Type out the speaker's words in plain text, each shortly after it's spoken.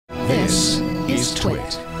This is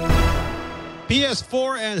TWiT.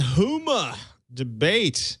 PS4 and hUMA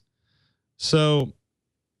debate. So,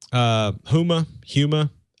 hUMA, hUMA,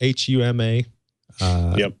 is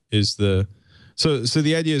the so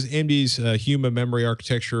the idea is AMD's hUMA memory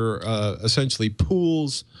architecture essentially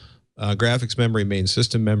pools graphics memory, main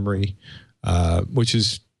system memory, which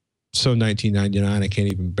is so 1999 I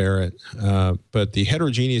can't even bear it. But the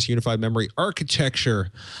heterogeneous unified memory architecture,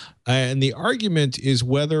 and the argument is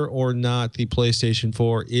whether or not the PlayStation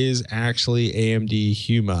 4 is actually AMD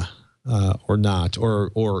hUMA or not,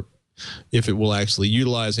 or if it will actually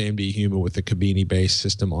utilize AMD hUMA with the Kabini-based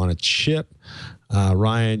system on a chip.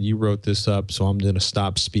 Ryan, you wrote this up, so I'm going to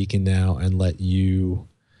stop speaking now and let you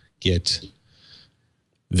get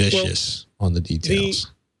vicious on the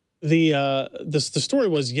details. The story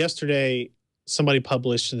was yesterday. Somebody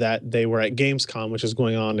published that they were at Gamescom, which is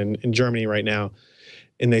going on in Germany right now,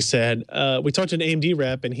 and they said we talked to an AMD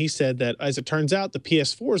rep, and he said that as it turns out, the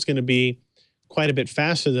PS4 is going to be quite a bit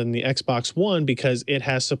faster than the Xbox One because it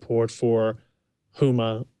has support for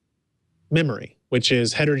hUMA memory, which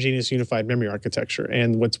is heterogeneous unified memory architecture.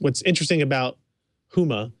 And what's interesting about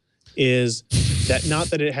hUMA is that not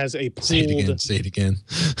that it has a pooled... Say it again.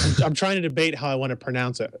 I'm trying to debate how I want to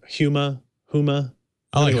pronounce it. hUMA.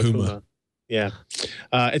 I like hUMA. Yeah.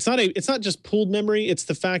 It's not just pooled memory. It's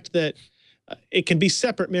the fact that it can be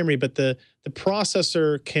separate memory, but the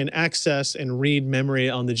processor can access and read memory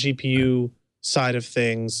on the GPU side of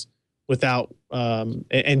things without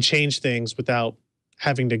and change things without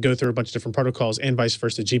having to go through a bunch of different protocols, and vice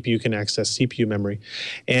versa. GPU can access CPU memory.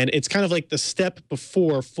 And it's kind of like the step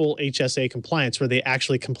before full HSA compliance where they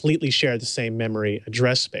actually completely share the same memory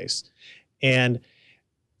address space. And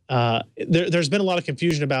there's been a lot of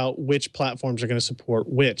confusion about which platforms are going to support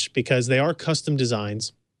which, because they are custom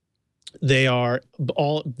designs. They are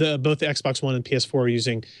both the Xbox One and PS4 are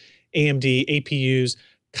using AMD APUs,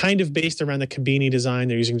 kind of based around the Kabini design.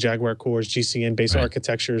 They're using Jaguar cores, GCN-based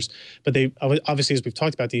architectures. But they obviously, as we've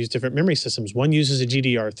talked about, they use different memory systems. One uses a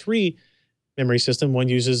GDDR3 memory system. One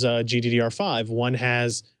uses a GDDR5. One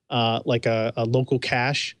has like a local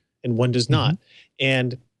cache, and one does not.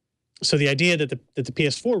 And so the idea that the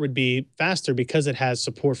PS4 would be faster because it has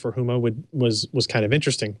support for hUMA was kind of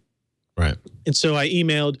interesting. Right. And so I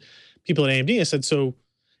emailed people at AMD and said, so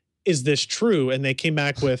is this true? And they came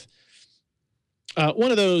back with one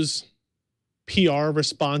of those PR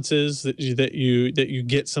responses that you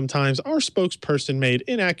get sometimes. Our spokesperson made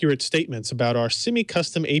inaccurate statements about our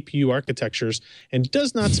semi-custom APU architectures and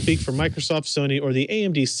does not speak for Microsoft, Sony, or the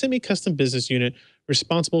AMD semi-custom business unit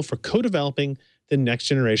responsible for co-developing the next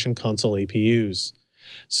generation console APUs.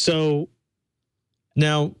 So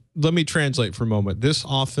now let me translate for a moment. This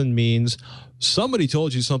often means somebody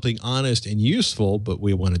told you something honest and useful, but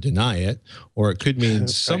we want to deny it. Or it could mean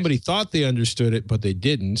somebody thought they understood it, but they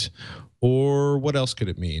didn't. Or what else could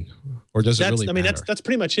it mean? Or does it really matter? I mean, that's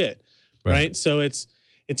pretty much it, right? So it's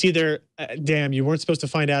either, damn, you weren't supposed to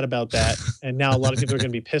find out about that, and now a lot of people are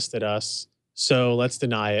going to be pissed at us, so let's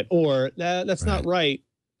deny it. Or that's not right,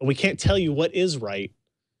 but we can't tell you what is right.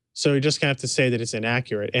 So you're just going to have to say that it's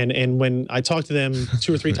inaccurate. And when I talked to them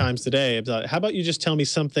 2 or 3 times today, I thought, how about you just tell me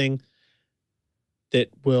something that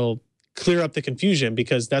will clear up the confusion,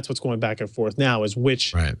 because that's what's going back and forth now is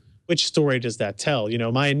which story does that tell? You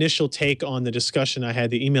know, my initial take on the discussion I had,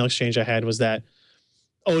 the email exchange I had was that,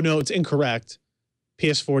 oh no, it's incorrect.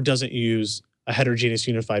 PS4 doesn't use a heterogeneous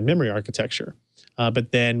unified memory architecture.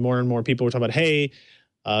 But then more and more people were talking about, hey,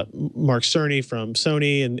 Mark Cerny from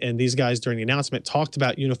Sony and these guys during the announcement talked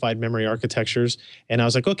about unified memory architectures. And I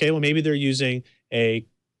was like, okay, well, maybe they're using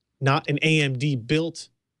not an AMD built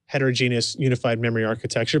heterogeneous unified memory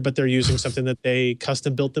architecture, but they're using something that they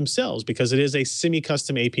custom built themselves, because it is a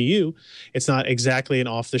semi-custom APU. It's not exactly an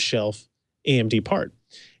off-the-shelf AMD part.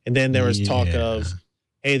 And then there was talk of,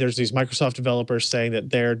 hey, there's these Microsoft developers saying that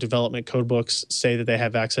their development codebooks say that they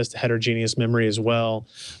have access to heterogeneous memory as well.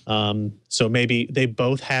 So maybe they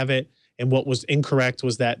both have it. And what was incorrect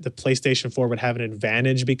was that the PlayStation 4 would have an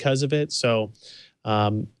advantage because of it. So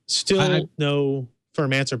still no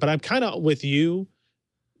firm answer. But I'm kind of with you.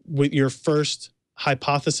 With your first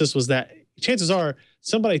hypothesis was that chances are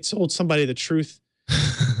somebody told somebody the truth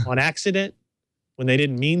on accident when they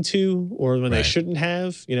didn't mean to, or when they shouldn't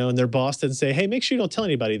have, you know, and their boss didn't say, hey, make sure you don't tell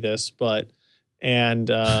anybody this, and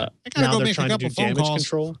now they're trying to do damage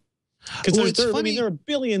control. Because I mean, there are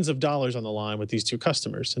billions of dollars on the line with these 2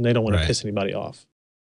 customers, and they don't want to piss anybody off.